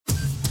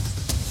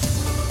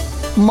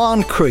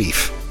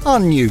Moncrief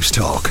on News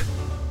Talk.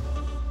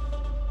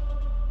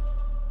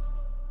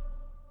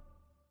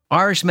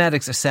 Irish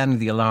medics are sounding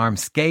the alarm.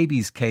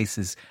 Scabies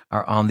cases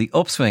are on the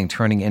upswing,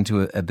 turning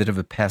into a bit of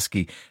a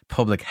pesky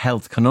public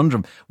health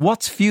conundrum.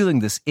 What's fueling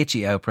this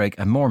itchy outbreak?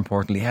 And more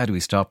importantly, how do we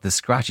stop this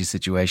scratchy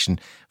situation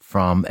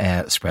from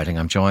spreading?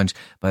 I'm joined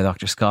by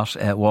Dr Scott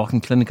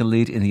Walkin, clinical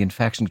lead in the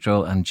infection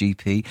control and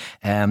GP.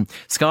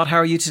 Scott, how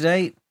are you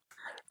today?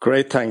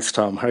 Great, thanks,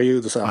 Tom. How are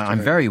you this afternoon? I'm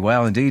very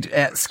well indeed.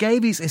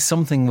 Scabies is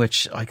something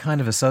which I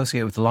kind of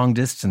associate with the long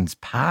distance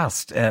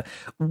past.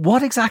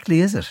 What exactly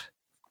is it?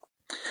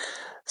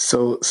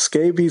 So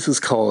scabies is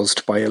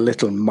caused by a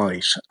little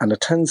mite, and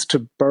it tends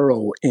to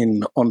burrow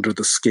in under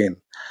the skin.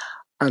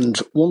 And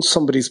once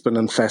somebody's been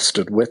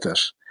infested with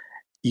it,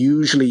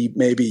 usually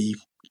maybe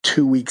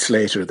 2 weeks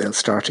later, they'll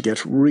start to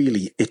get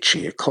really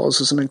itchy. It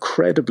causes an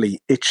incredibly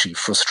itchy,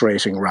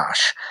 frustrating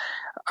rash.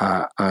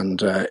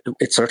 And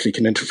it certainly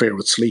can interfere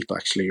with sleep,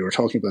 actually. You were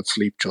talking about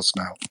sleep just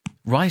now.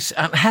 Right.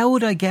 How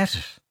would I get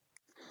it?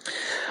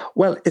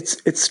 Well,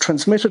 it's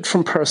transmitted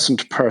from person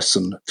to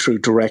person through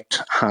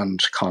direct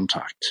hand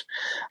contact.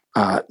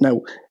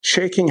 Now,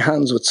 shaking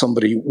hands with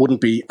somebody wouldn't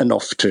be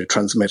enough to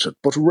transmit it,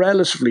 but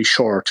relatively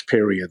short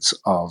periods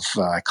of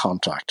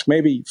contact,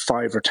 maybe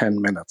 5 or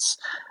 10 minutes,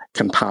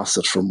 can pass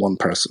it from one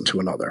person to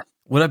another.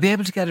 Would I be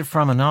able to get it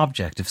from an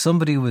object? If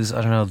somebody was,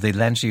 I don't know, they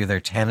lent you their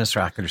tennis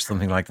racket or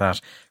something like that,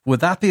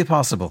 would that be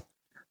possible?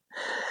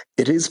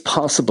 It is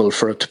possible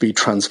for it to be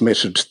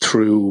transmitted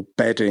through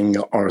bedding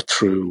or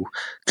through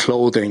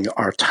clothing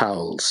or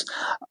towels,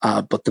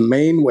 but the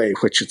main way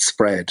which it's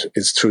spread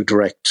is through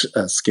direct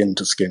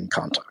skin-to-skin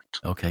contact.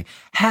 Okay.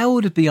 How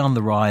would it be on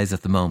the rise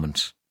at the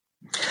moment?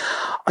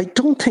 I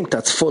don't think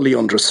that's fully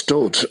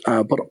understood,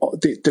 but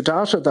the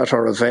data that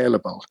are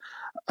available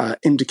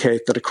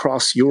indicate that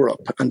across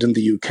Europe and in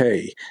the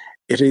UK,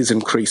 it is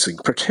increasing,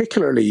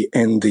 particularly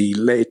in the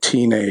late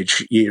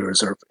teenage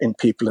years or in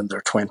people in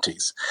their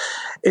 20s.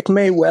 It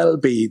may well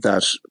be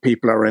that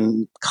people are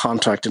in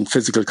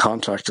physical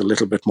contact a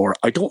little bit more.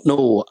 I don't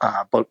know,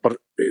 but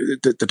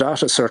the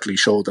data certainly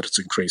show that it's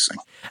increasing.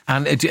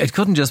 And it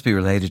couldn't just be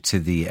related to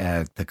the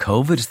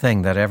COVID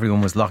thing, that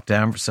everyone was locked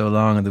down for so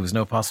long and there was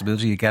no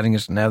possibility of getting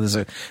it. Now there's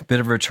a bit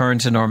of a return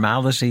to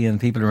normality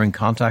and people are in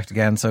contact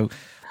again, so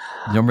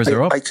numbers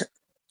are up.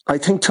 I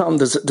think, Tom,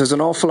 there's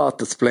an awful lot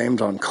that's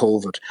blamed on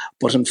COVID,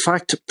 but in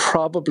fact,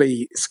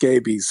 probably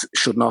scabies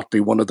should not be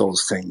one of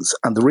those things.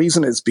 And the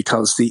reason is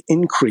because the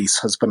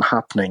increase has been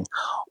happening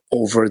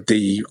over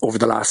the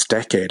last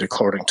decade,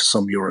 according to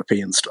some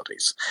European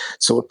studies.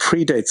 So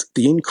the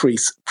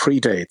increase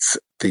predates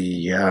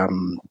the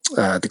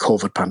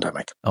COVID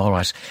pandemic. All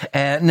right.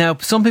 Now,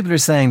 some people are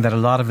saying that a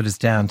lot of it is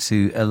down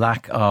to a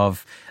lack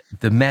of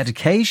the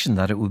medication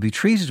that it will be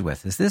treated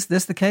with. Is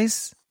this the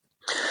case?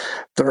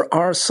 There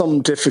are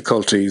some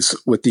difficulties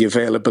with the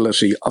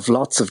availability of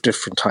lots of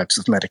different types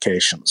of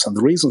medications, and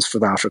the reasons for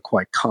that are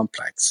quite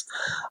complex.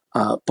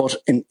 But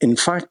in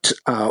fact,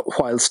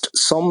 whilst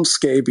some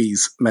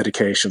scabies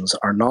medications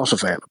are not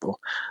available,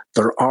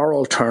 there are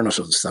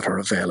alternatives that are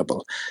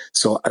available.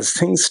 So as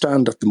things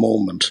stand at the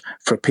moment,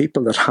 for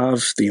people that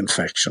have the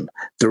infection,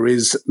 there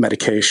is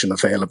medication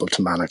available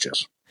to manage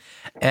it.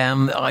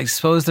 I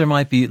suppose there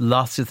might be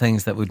lots of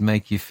things that would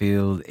make you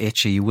feel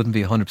itchy. You wouldn't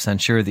be 100%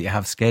 sure that you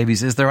have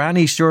scabies. Is there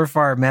any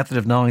surefire method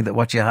of knowing that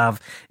what you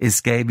have is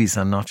scabies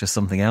and not just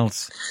something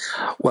else?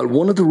 Well,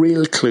 one of the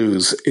real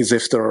clues is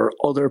if there are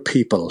other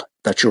people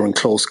that you're in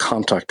close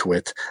contact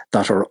with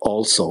that are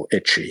also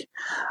itchy.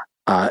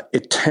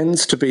 It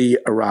tends to be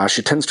a rash.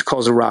 It tends to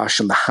cause a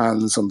rash on the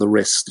hands and the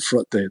wrists,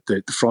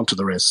 the front of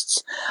the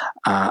wrists,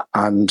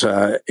 and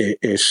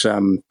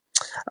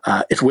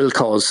it will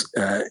cause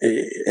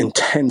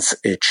intense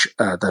itch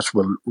that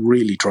will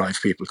really drive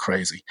people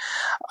crazy.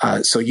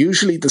 So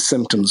usually the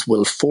symptoms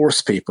will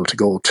force people to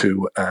go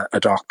to a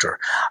doctor.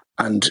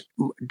 And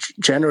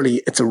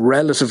generally, it's a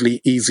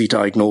relatively easy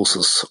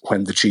diagnosis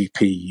when the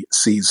GP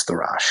sees the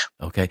rash.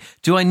 Okay.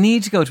 Do I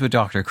need to go to a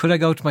doctor? Could I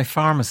go to my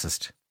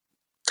pharmacist?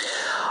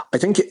 I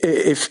think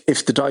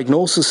if the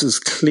diagnosis is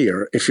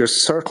clear, if you're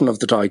certain of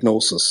the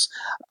diagnosis,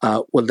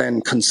 well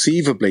then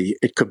conceivably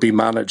it could be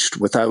managed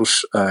without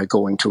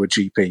going to a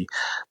GP.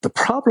 The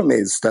problem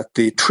is that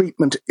the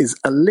treatment is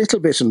a little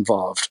bit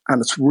involved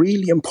and it's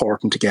really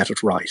important to get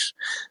it right.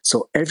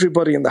 So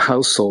everybody in the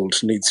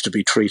household needs to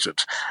be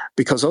treated,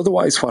 because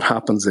otherwise what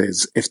happens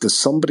is if there's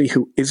somebody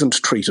who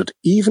isn't treated,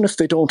 even if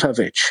they don't have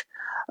itch,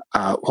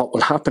 what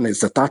will happen is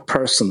that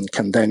person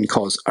can then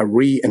cause a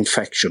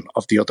reinfection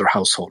of the other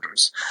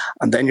householders.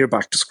 And then you're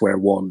back to square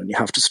one and you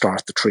have to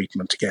start the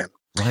treatment again.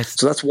 Right.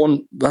 So that's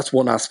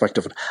one aspect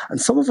of it.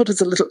 And some of it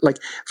is a little like,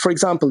 for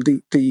example,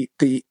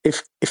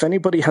 if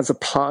anybody has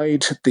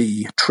applied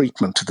the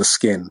treatment to the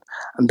skin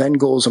and then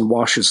goes and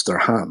washes their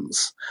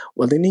hands,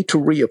 well, they need to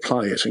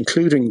reapply it,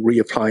 including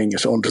reapplying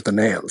it under the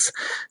nails.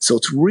 So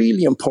it's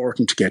really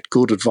important to get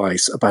good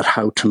advice about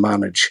how to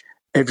manage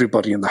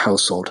everybody in the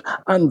household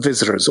and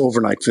visitors,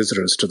 overnight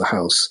visitors to the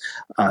house,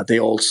 they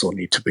also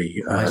need to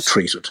be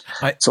treated.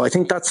 So I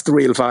think that's the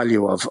real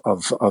value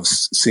of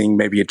seeing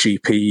maybe a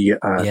GP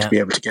to be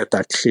able to get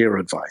that clear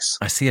advice.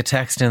 I see a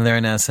text in there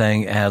now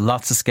saying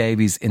lots of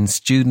scabies in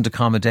student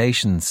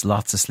accommodations,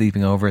 lots of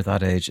sleeping over at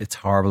that age. It's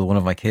horrible. One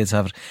of my kids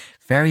have it.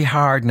 Very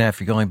hard now if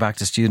you're going back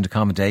to student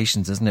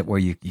accommodations, isn't it? Where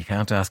you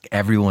can't ask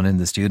everyone in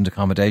the student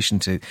accommodation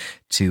to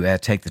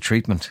take the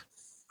treatment.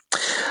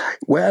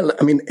 Well,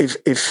 I mean,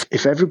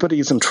 if everybody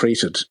isn't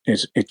treated,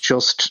 it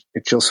just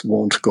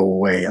won't go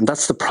away. And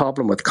that's the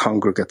problem with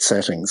congregate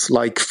settings,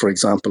 like, for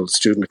example,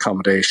 student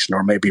accommodation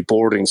or maybe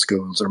boarding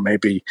schools or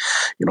maybe,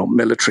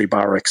 military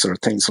barracks or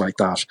things like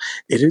that.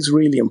 It is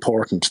really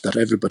important that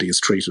everybody is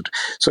treated.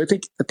 So I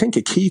think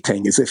a key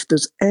thing is if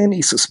there's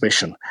any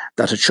suspicion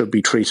that it should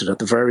be treated at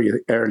the very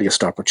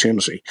earliest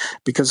opportunity,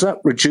 because that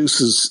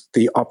reduces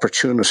the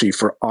opportunity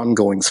for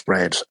ongoing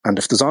spread. And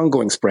if there's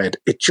ongoing spread,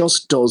 it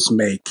just does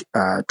make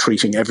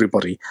treating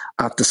everybody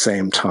at the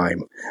same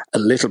time a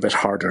little bit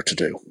harder to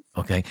do.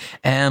 Okay.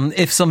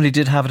 If somebody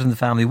did have it in the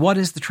family,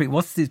 what's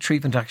the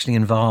treatment actually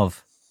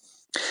involve?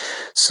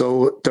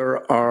 So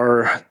there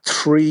are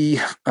 3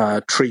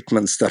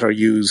 treatments that are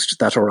used,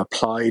 that are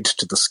applied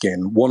to the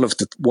skin.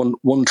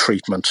 One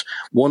treatment,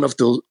 one of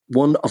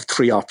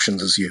 3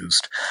 options is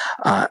used,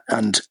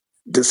 and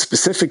the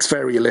specifics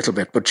vary a little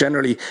bit, but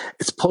generally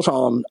it's put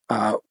on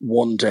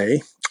one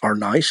day or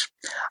night,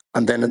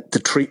 and then the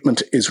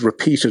treatment is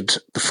repeated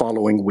the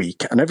following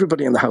week. And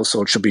everybody in the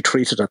household should be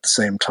treated at the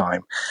same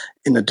time.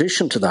 In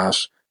addition to that,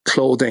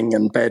 clothing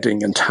and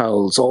bedding and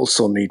towels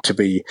also need to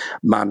be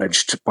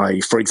managed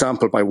for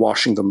example, by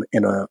washing them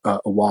in a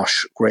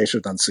wash greater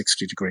than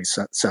 60 degrees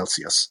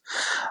Celsius.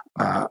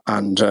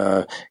 And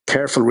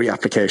careful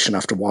reapplication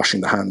after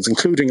washing the hands,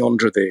 including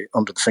under the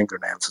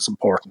fingernails, is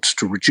important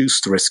to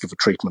reduce the risk of a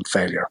treatment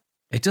failure.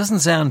 It doesn't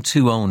sound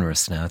too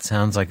onerous now. It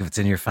sounds like if it's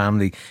in your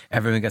family,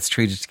 everyone gets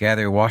treated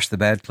together, wash the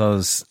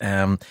bedclothes,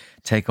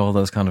 take all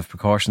those kind of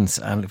precautions,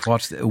 and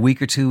a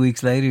week or 2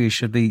 weeks later, you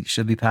should be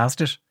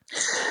past it.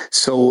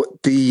 So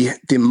the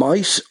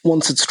mite,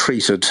 once it's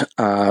treated,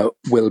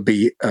 will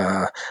be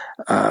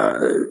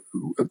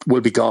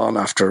gone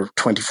after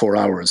 24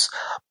 hours,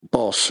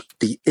 but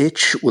the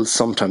itch will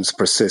sometimes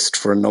persist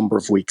for a number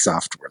of weeks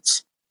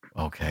afterwards.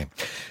 Okay.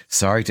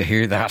 Sorry to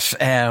hear that.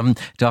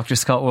 Dr.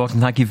 Scott Walkin,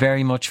 thank you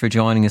very much for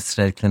joining us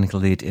today, Clinical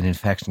Lead in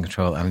Infection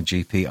Control and a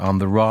GP, on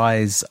the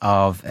rise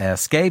of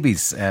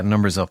scabies.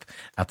 Numbers up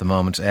at the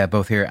moment,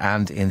 both here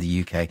and in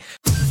the UK.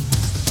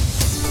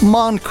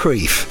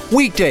 Moncrief,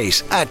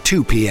 weekdays at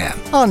 2 p.m.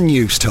 on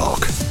News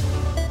Talk.